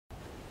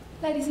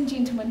Ladies and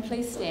gentlemen,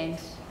 please stand.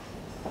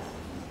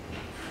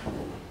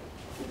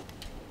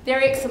 Their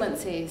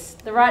Excellencies,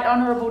 the Right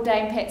Honourable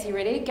Dame Patsy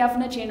Reddy,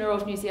 Governor-General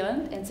of New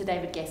Zealand, and Sir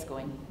David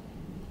Gascoigne.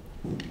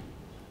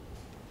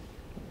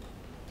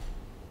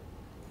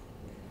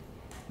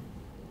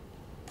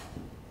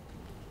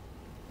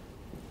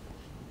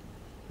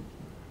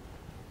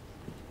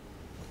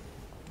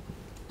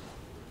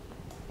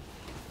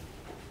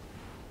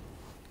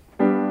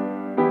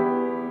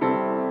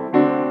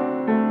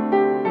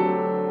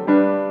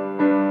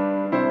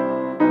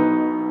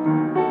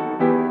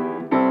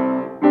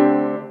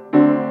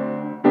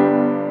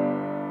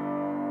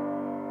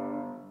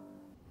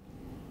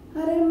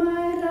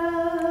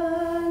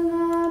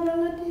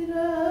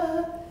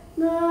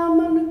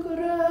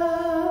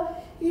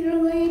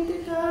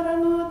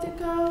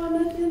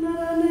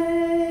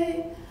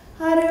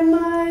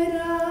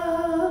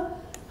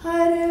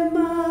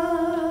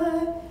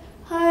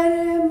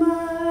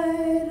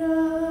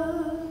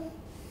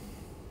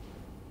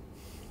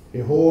 E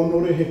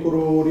hōnore he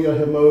kororia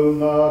he mau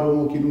ngā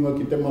rongo ki runga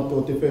ki te mato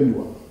o te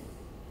whenua.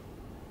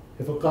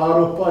 He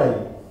whakaaro pai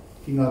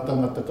ki ngā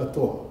tangata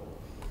katoa.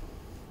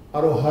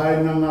 Aro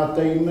haina ngā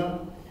teina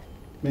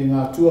me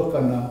ngā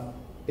tuakana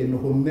e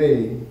noho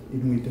nei i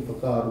nui te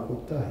whakaaro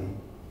ko tahi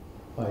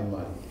pai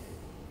mai.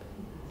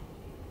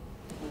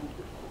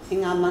 I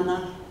ngā mana,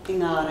 i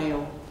ngā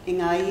reo, i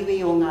ngā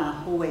iwi o ngā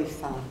hoe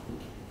whā.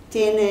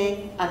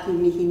 Tēnei aku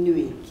mihi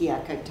nui ki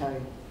a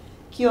koutou.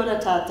 Kia ora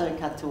tātou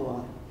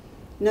katoa.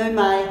 Nau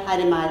mai,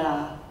 haere mai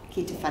rā,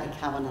 ki te whare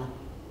kawana.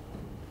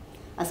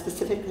 I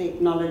specifically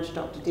acknowledge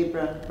Dr.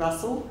 Deborah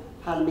Russell,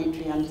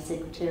 Parliamentary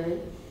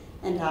Under-Secretary,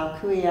 and our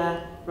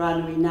kuia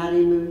Rānui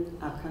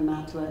Nārimu, our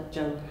kaumātua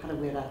Joe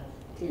Harawira,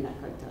 tēnā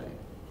koutou.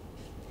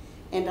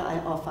 And I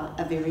offer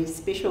a very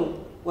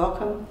special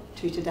welcome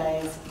to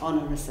today's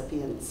honour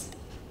recipients.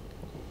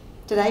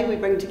 Today we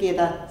bring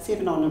together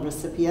 7 honour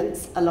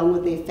recipients, along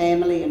with their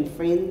family and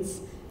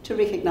friends, to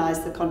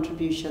recognise the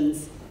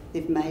contributions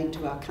they've made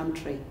to our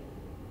country.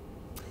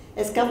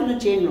 As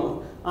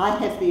Governor-General, I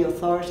have the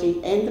authority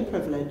and the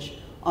privilege,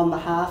 on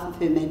behalf of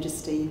Her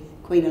Majesty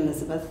Queen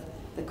Elizabeth,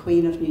 the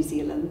Queen of New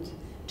Zealand,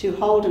 to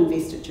hold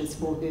investitures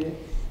for her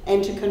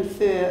and to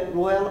confer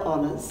royal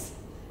honours,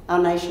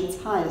 our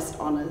nation's highest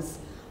honours,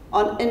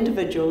 on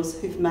individuals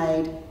who've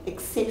made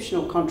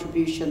exceptional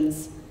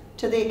contributions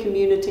to their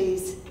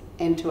communities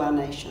and to our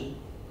nation.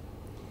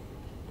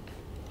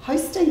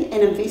 Hosting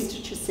an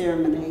investiture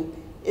ceremony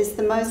is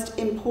the most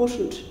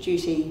important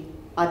duty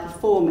I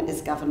perform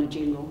as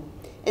Governor-General,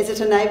 as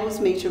it enables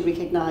me to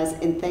recognise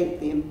and thank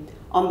them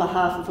on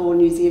behalf of all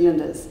New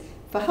Zealanders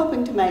for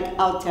helping to make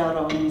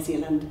Aotearoa New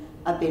Zealand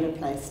a better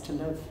place to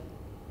live.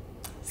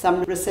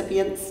 Some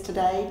recipients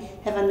today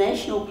have a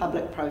national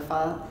public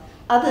profile,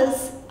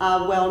 others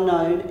are well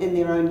known in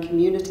their own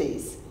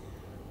communities,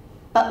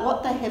 but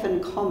what they have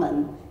in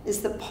common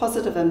is the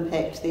positive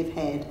impact they've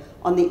had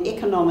on the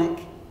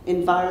economic,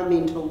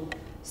 environmental,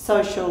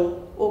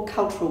 social or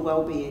cultural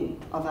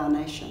well-being of our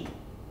nation.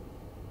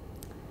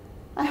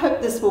 I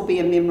hope this will be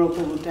a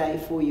memorable day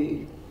for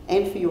you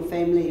and for your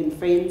family and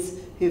friends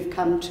who've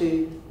come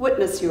to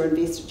witness your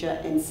investiture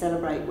and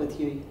celebrate with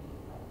you.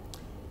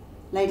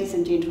 Ladies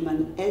and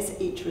gentlemen, as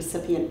each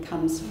recipient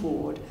comes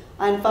forward,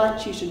 I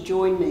invite you to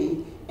join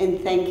me in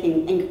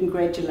thanking and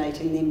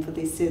congratulating them for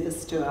their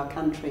service to our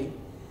country.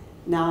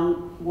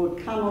 Now,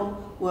 Ward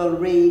Kamal will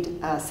read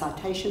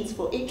citations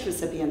for each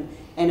recipient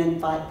and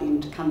invite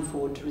them to come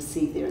forward to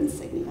receive their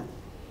insignia.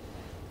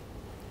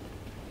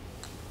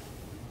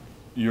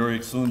 Your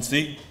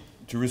Excellency,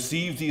 to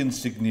receive the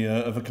insignia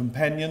of a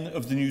Companion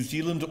of the New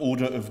Zealand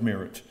Order of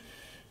Merit,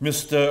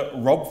 Mr.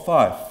 Rob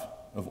Fife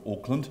of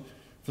Auckland,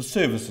 for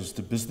services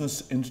to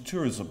business and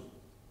tourism.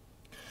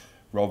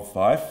 Rob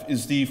Fife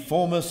is the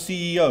former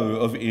CEO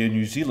of Air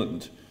New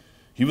Zealand.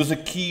 He was a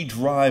key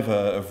driver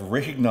of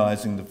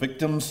recognising the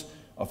victims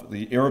of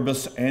the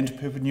Erebus and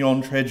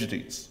Perpignan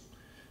tragedies.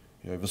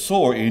 He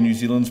oversaw Air New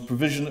Zealand's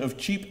provision of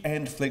cheap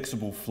and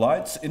flexible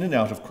flights in and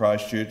out of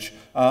Christchurch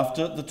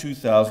after the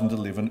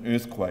 2011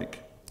 earthquake.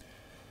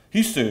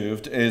 He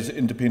served as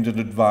independent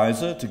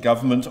advisor to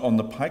government on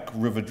the Pike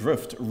River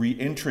Drift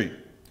re-entry.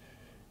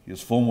 He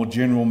is former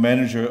General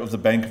Manager of the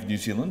Bank of New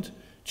Zealand,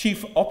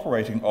 Chief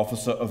Operating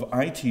Officer of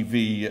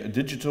ITV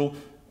Digital,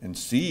 and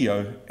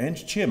CEO and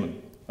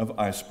Chairman of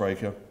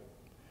Icebreaker.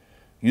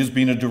 He has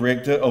been a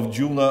Director of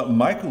Jeweller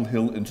Michael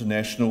Hill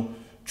International,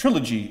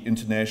 Trilogy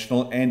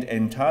International and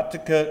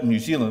Antarctica New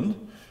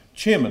Zealand,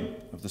 Chairman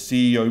of the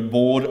CEO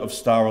Board of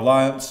Star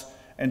Alliance,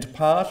 and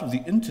part of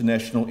the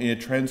International Air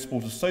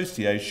Transport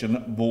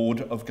Association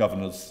Board of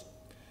Governors.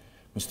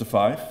 Mr.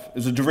 Fife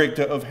is a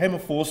Director of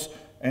Hammerforce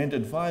and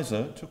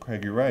Advisor to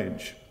Craggy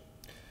Range.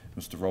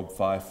 Mr. Rob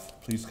Fife,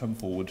 please come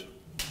forward.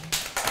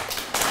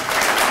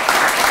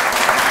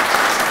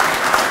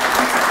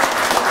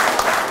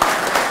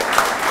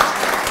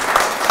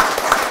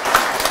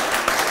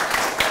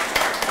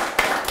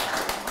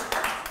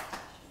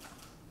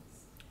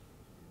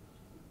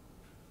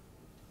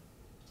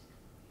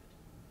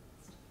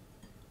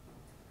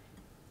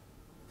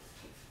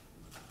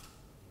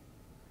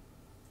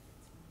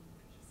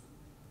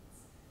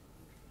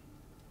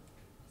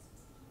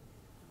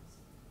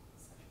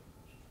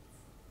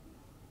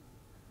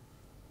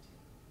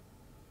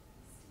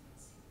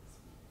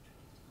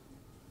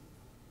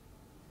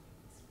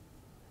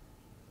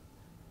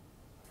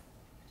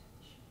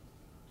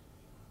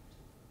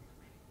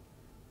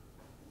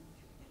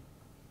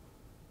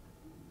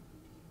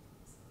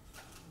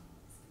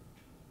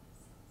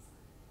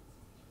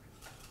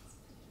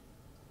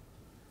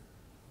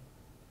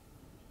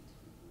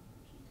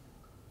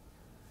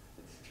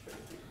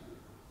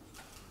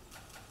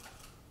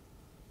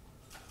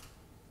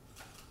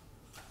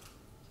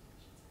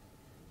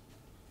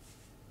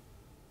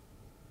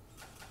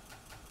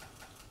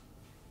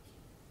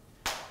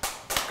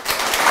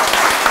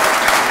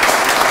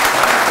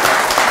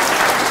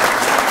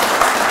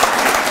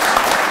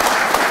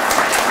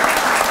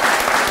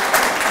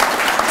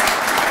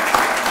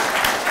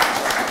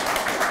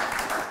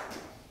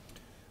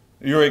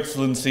 Your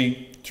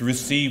Excellency, to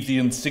receive the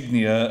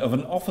insignia of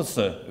an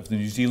Officer of the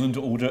New Zealand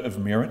Order of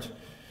Merit,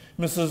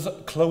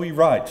 Mrs. Chloe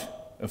Wright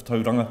of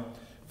Tauranga,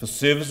 for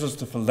services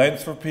to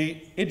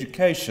philanthropy,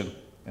 education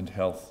and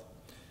health.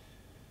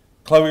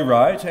 Chloe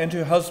Wright and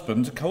her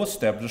husband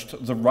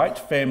co-established the Wright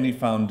Family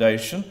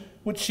Foundation,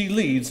 which she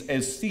leads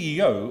as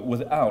CEO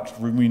without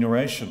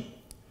remuneration.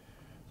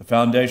 The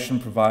foundation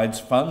provides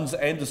funds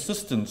and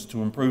assistance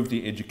to improve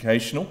the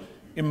educational,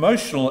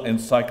 emotional and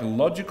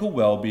psychological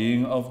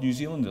well-being of New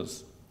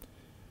Zealanders.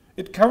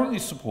 It currently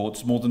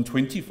supports more than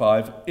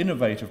 25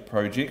 innovative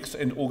projects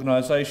and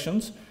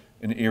organisations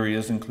in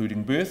areas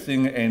including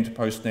birthing and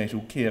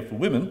postnatal care for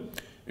women,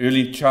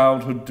 early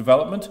childhood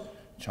development,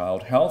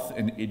 child health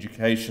and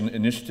education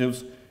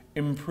initiatives,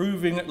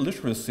 improving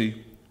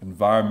literacy,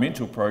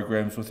 environmental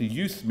programs with a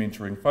youth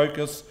mentoring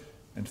focus,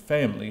 and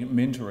family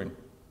mentoring.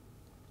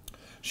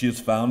 She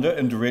is founder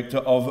and director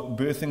of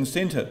Birthing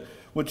Centre,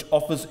 which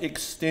offers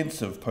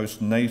extensive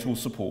postnatal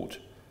support.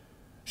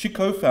 She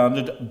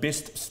co-founded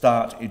Best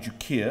Start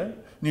Educare,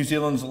 New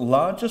Zealand's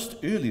largest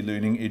early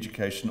learning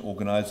education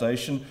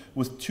organisation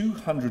with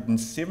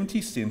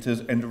 270 centres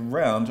and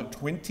around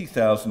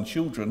 20,000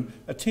 children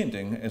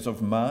attending as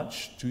of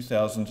March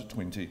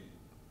 2020.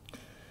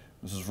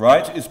 Mrs.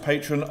 Wright is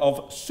patron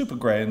of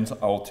Supergrands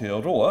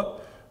Aotearoa,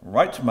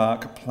 Right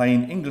Mark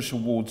Plain English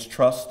Awards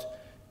Trust,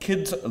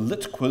 Kids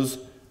Lit Quiz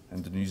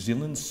and the New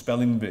Zealand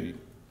Spelling Bee.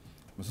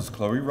 Mrs.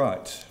 Chloe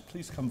Wright,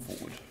 please come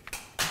forward.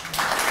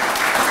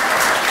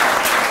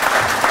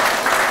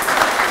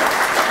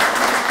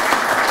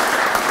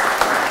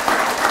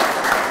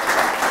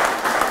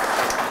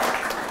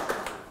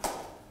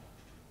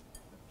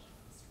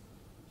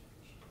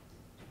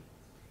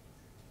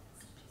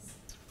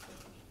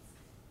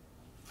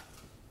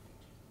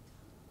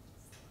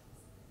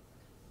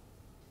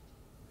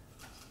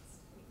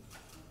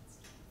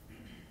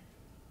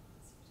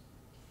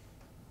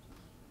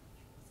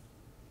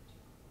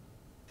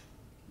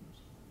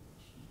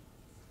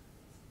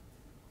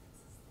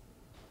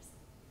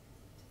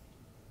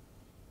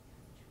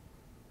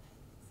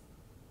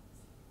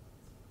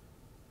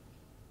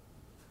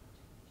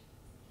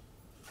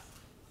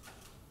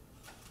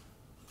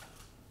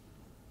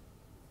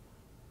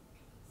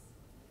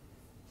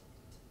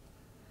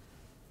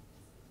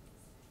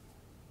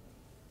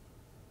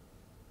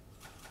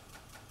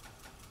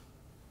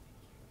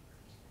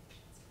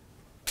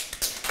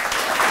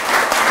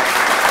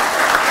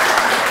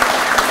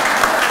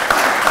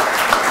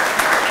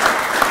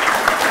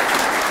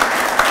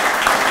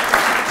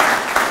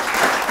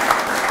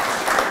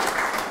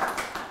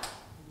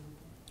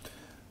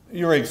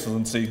 Your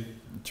Excellency,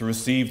 to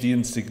receive the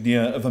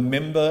insignia of a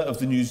member of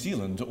the New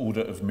Zealand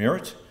Order of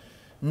Merit,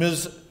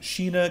 Ms.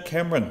 Sheena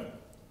Cameron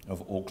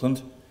of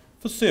Auckland,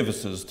 for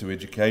services to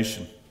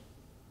education.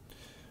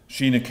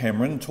 Sheena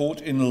Cameron taught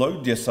in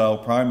low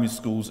decile primary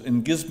schools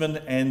in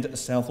Gisborne and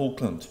South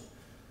Auckland.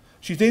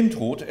 She then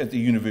taught at the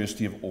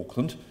University of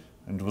Auckland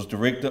and was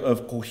director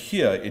of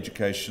Kohia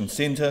Education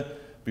Centre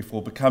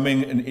before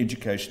becoming an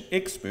education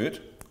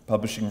expert,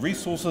 publishing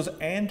resources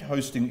and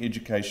hosting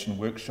education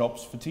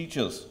workshops for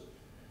teachers.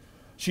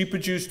 She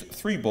produced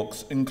 3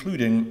 books,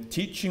 including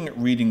Teaching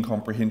Reading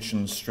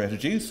Comprehension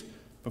Strategies,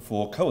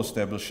 before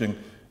co-establishing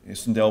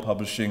S&L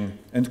Publishing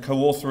and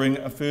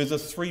co-authoring a further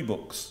 3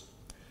 books.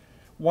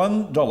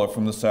 $1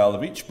 from the sale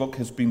of each book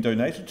has been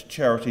donated to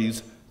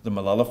charities the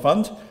Malala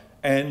Fund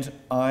and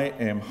I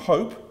Am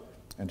Hope,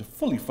 and a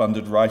fully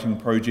funded writing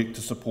project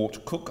to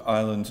support Cook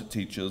Island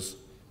teachers.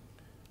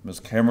 Ms.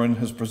 Cameron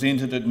has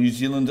presented at New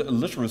Zealand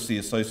Literacy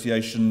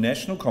Association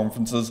national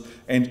conferences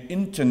and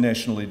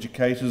international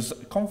educators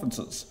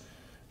conferences.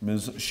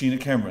 Ms. Sheena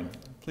Cameron,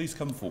 please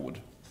come forward.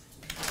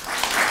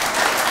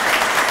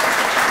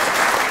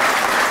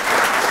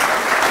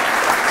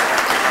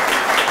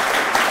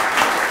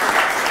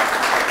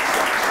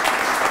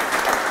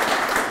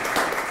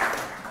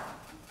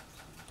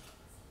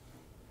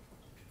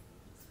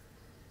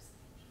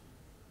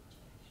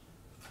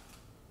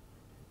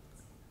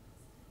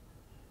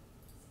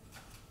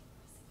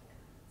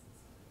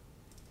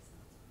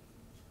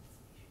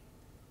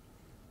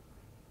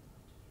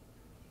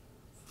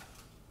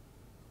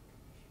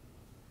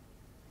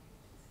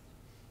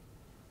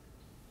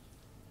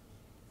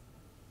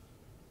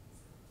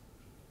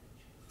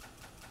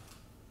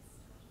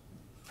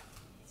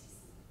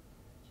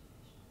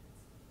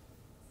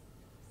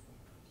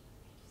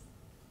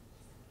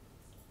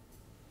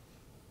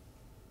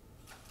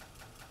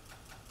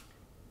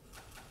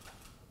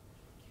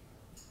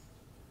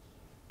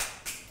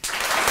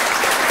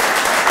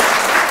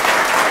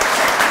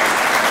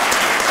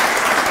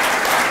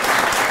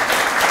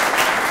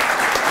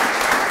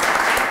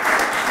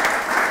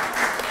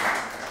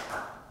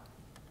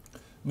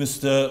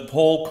 Mr.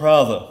 Paul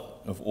Crowther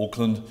of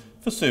Auckland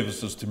for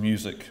services to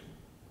music.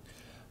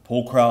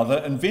 Paul Crowther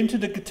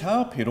invented a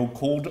guitar pedal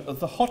called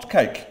the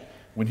Hotcake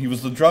when he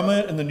was the drummer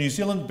in the New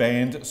Zealand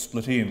band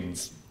Split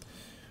Enz.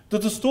 The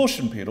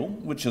distortion pedal,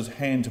 which is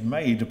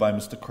handmade by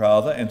Mr.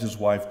 Crowther and his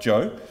wife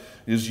Jo,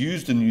 is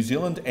used in New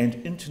Zealand and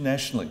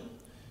internationally.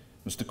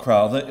 Mr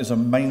Crowther is a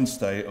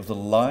mainstay of the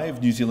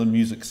live New Zealand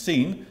music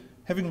scene,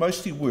 having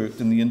mostly worked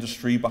in the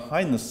industry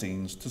behind the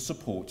scenes to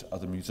support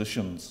other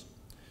musicians.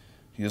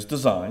 He has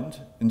designed,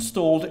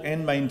 installed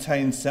and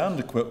maintained sound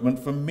equipment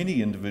for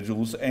many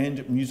individuals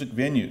and music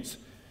venues.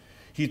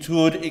 He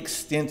toured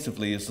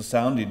extensively as the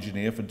sound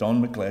engineer for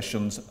Don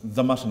McGlashan's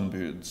The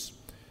Muttonbirds.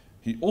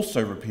 He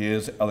also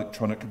repairs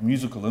electronic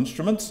musical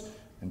instruments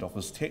and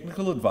offers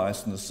technical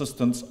advice and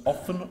assistance,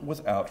 often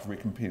without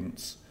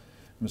recompense.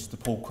 Mr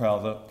Paul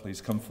Crowther, please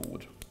come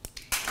forward.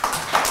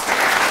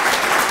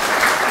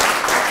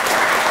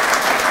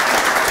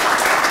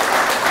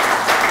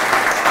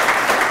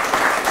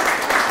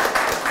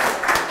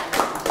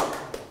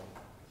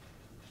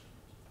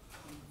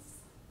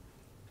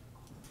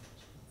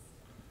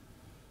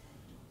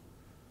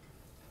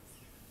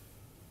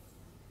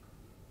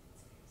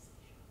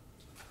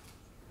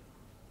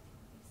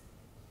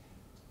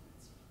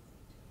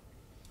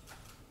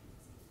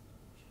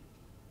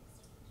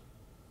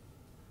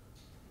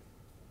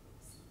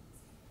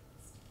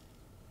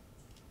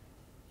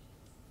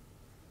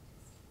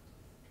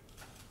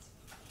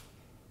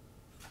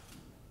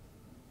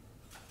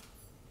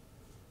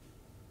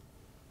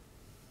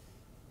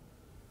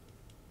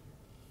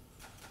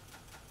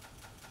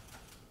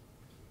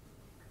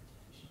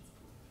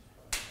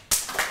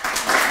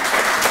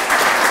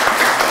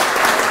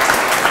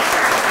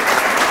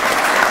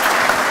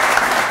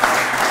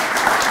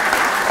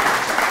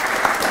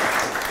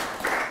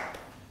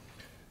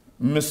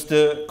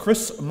 Mr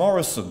Chris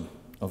Morrison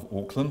of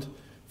Auckland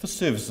for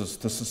services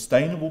to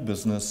sustainable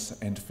business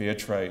and fair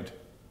trade.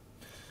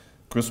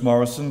 Chris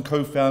Morrison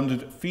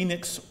co-founded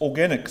Phoenix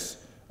Organics,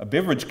 a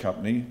beverage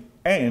company,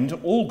 and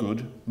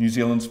Allgood, New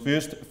Zealand's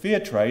first fair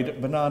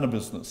trade banana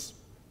business.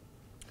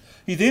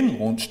 He then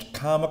launched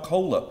Karma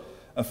Cola,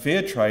 a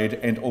fair trade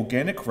and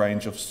organic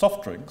range of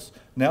soft drinks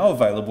now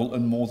available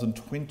in more than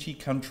 20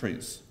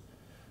 countries.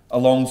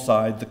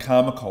 Alongside the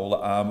Karma Cola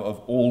arm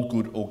of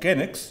Allgood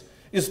Organics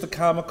is the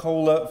Karma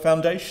Cola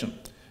Foundation,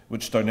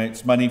 which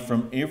donates money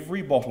from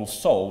every bottle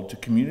sold to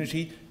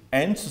community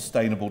and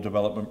sustainable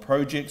development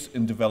projects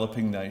in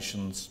developing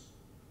nations.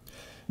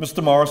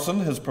 Mr Morrison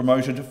has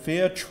promoted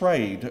fair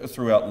trade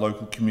throughout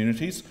local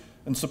communities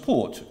in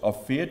support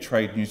of Fair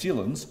Trade New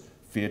Zealand's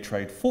Fair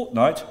Trade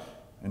Fortnight,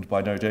 and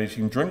by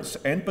donating drinks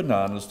and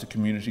bananas to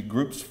community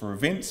groups for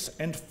events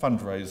and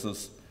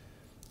fundraisers.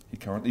 He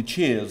currently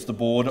chairs the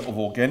board of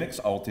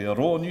Organics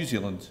Aotearoa New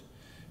Zealand.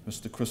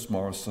 Mr Chris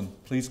Morrison,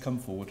 please come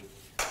forward.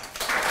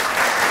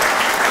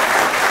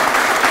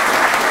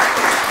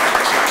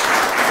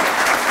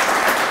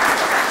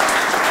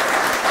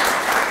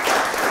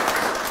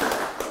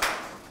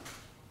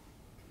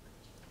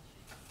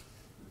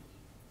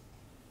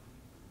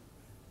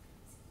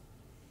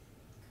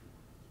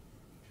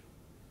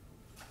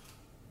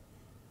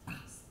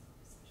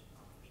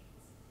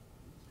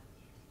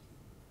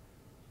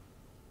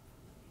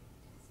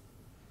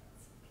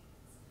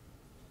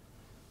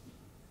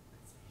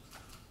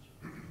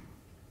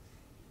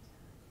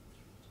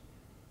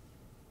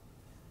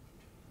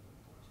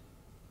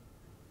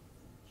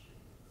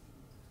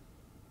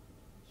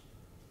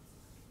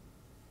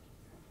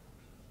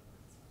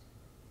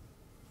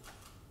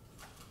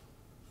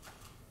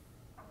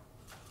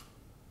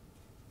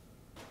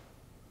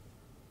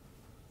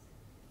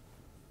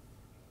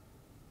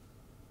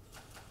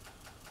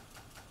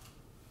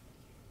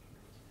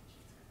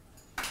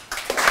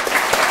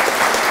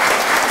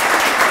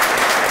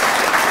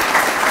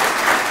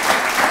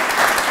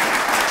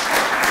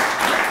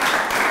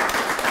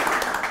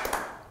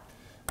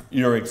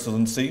 Your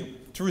Excellency,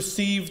 to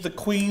receive the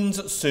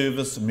Queen's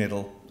Service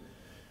Medal,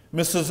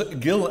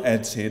 Mrs Gill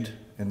Adshead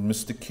and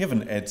Mr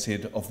Kevin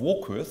Adshead of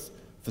Warkworth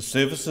for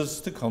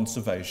services to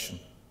conservation.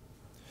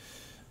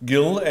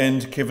 Gill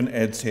and Kevin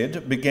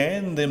Adshead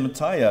began their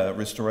Mataya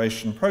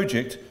restoration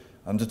project,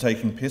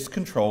 undertaking pest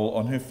control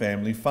on her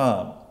family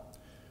farm.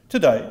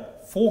 Today,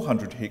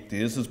 400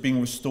 hectares is being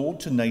restored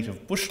to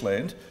native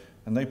bushland,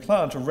 and they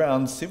plant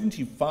around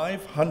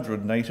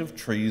 7,500 native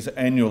trees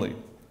annually.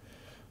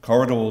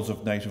 Corridors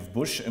of native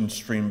bush and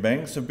stream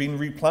banks have been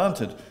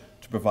replanted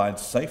to provide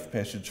safe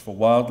passage for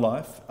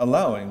wildlife,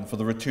 allowing for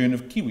the return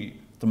of kiwi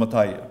to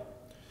Mataya.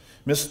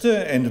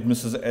 Mr and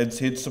Mrs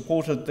Adshead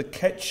supported the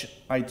Catch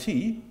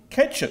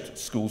It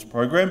schools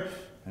program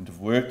and have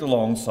worked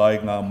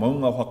alongside ngā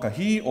maunga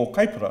whakahi o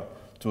Kaipara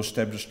to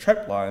establish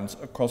trap lines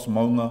across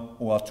maunga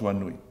o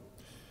Atuanui.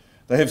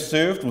 They have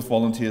served with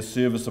volunteer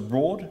service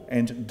abroad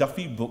and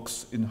Duffy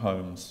books in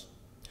homes.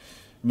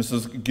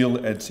 Mrs Gill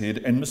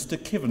Adshead and Mr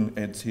Kevin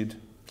Adshead,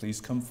 please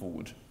come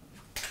forward.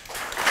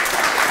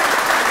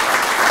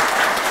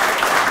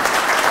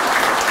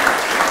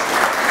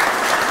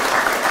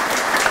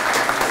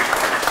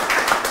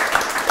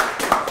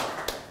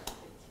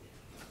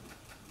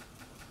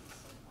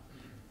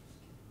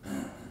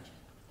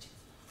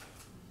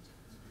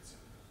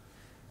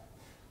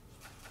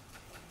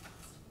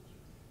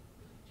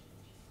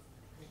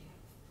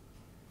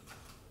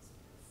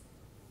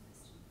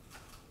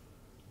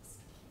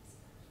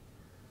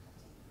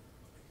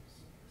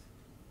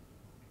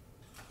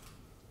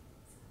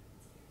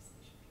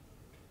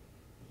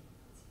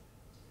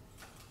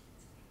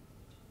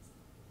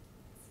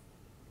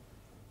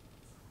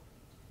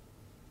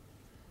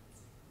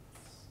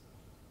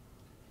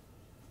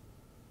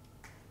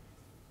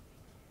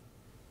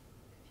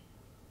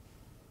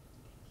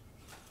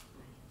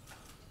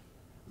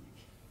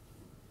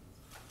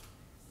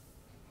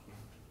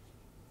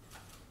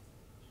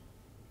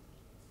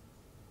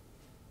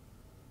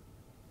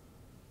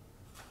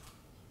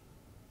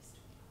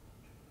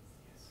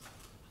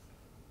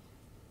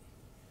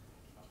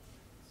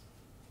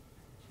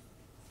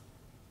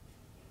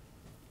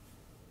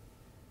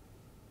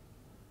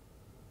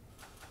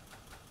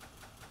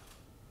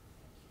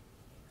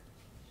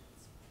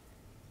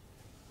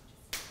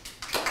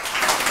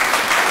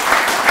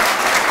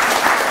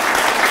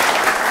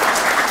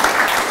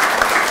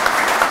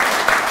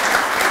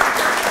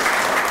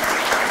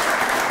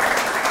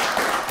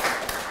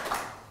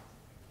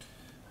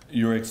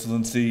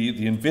 Excellency,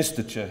 the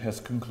investiture has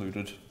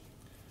concluded.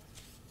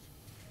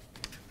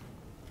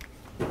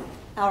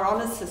 Our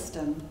honour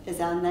system is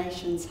our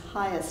nation's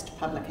highest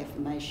public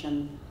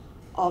affirmation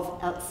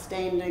of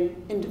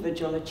outstanding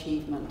individual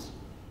achievement.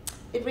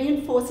 It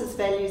reinforces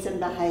values and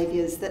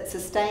behaviours that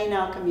sustain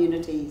our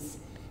communities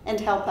and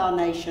help our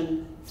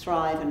nation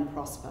thrive and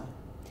prosper.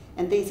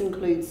 And these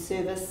include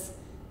service,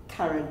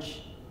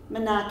 courage,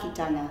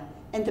 manaakitanga,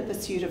 and the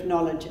pursuit of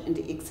knowledge and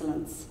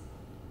excellence.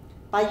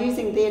 By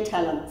using their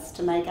talents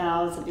to make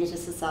ours a better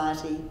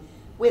society,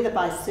 whether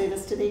by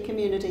service to their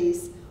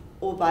communities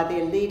or by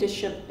their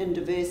leadership in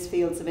diverse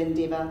fields of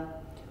endeavour,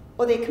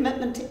 or their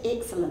commitment to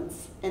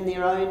excellence in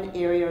their own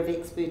area of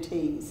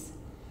expertise,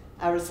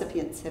 our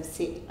recipients have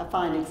set a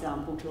fine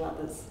example to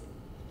others.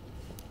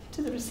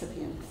 To the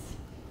recipients,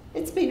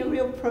 it's been a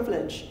real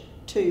privilege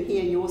to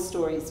hear your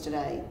stories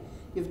today.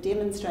 You've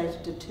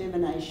demonstrated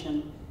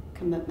determination,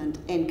 commitment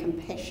and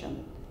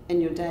compassion in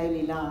your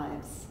daily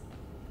lives.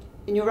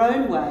 In your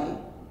own way,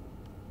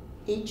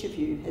 each of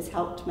you has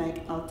helped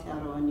make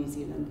Aotearoa New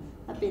Zealand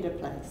a better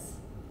place.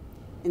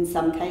 In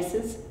some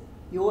cases,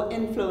 your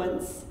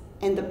influence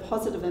and the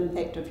positive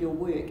impact of your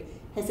work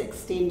has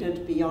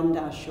extended beyond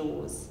our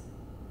shores.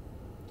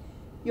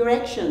 Your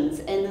actions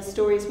and the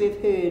stories we've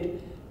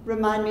heard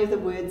remind me of the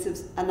words of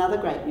another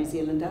great New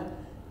Zealander,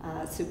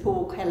 Sir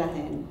Paul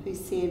Callaghan, who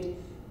said,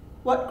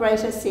 "What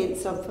greater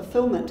sense of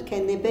fulfilment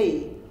can there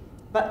be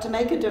but to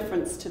make a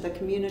difference to the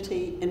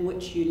community in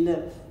which you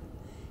live?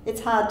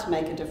 It's hard to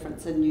make a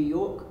difference in New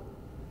York.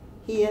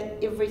 Here,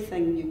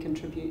 everything you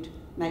contribute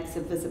makes a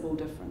visible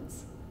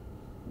difference."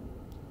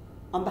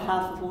 On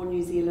behalf of all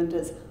New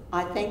Zealanders,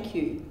 I thank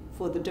you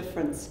for the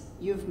difference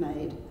you've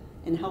made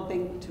in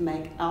helping to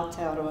make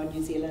Aotearoa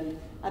New Zealand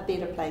a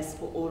better place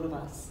for all of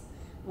us,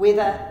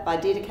 whether by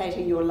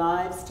dedicating your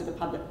lives to the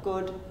public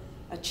good,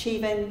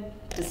 achieving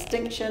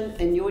distinction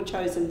in your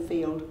chosen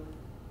field,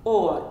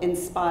 or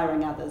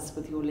inspiring others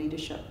with your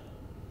leadership.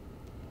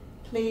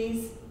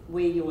 Please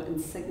wear your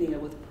insignia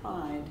with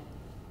pride,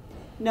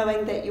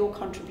 knowing that your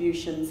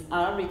contributions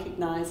are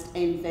recognised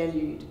and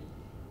valued,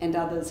 and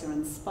others are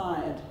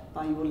inspired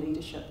by your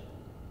leadership.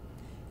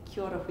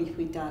 Kia ora hui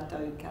hui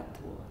tātou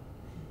katoa.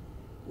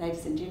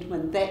 Ladies and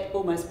gentlemen, that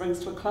almost brings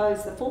to a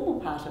close the formal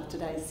part of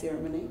today's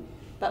ceremony,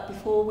 but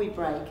before we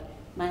break,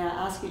 may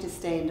I ask you to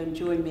stand and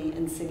join me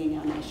in singing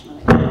our national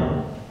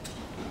anthem.